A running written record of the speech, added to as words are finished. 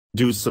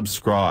Do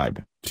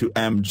subscribe to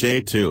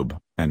MJTube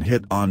and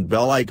hit on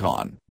bell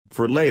icon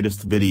for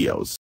latest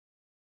videos.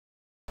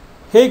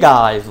 Hey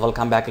guys,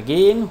 welcome back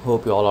again.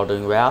 Hope you all are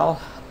doing well.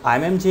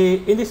 I'm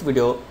MJ. In this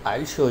video,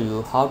 I'll show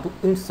you how to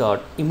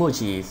insert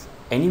emojis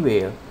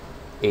anywhere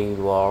in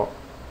your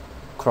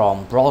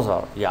Chrome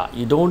browser. Yeah,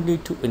 you don't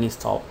need to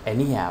install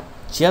any app,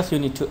 just you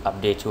need to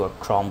update your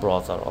Chrome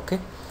browser. Okay,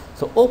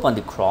 so open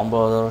the Chrome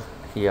browser.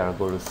 Here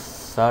go to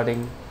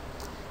setting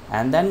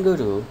and then go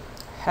to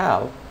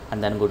help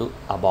and then go to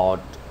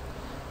about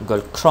Google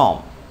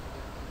Chrome.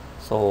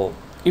 So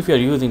if you're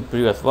using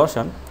previous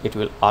version, it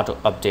will auto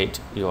update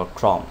your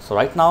Chrome. So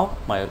right now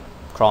my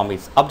Chrome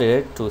is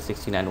updated to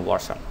 69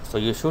 version, so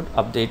you should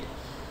update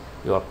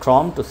your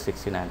Chrome to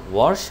 69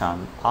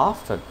 version.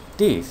 After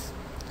this,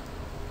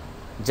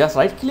 just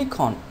right click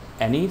on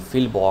any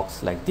field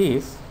box like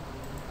this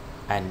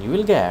and you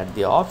will get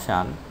the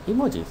option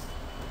emojis.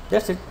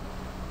 That's it.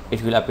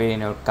 It will appear in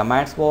your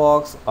commands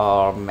box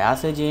or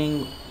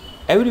messaging,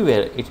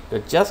 everywhere.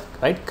 Just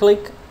right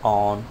click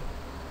on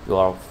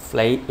your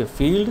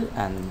field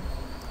and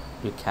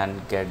you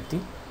can get the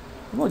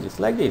emojis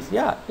like this.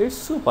 Yeah, it's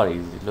super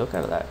easy. Look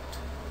at that.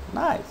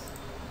 Nice.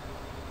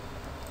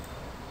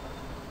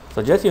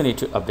 So just you need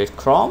to update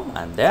Chrome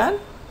and then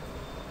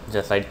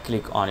just right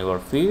click on your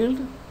field,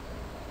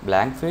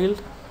 blank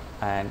field,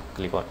 and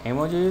click on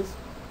emojis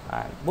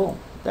and boom,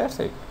 that's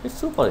it. It's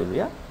super easy.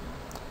 Yeah,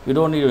 you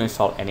don't need to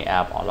install any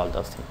app, all of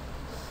those things.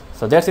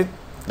 So that's it.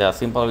 The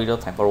simple video.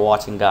 Thanks for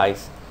watching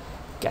guys.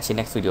 Catch you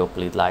next video.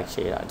 Please like,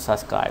 share and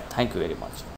subscribe. Thank you very much.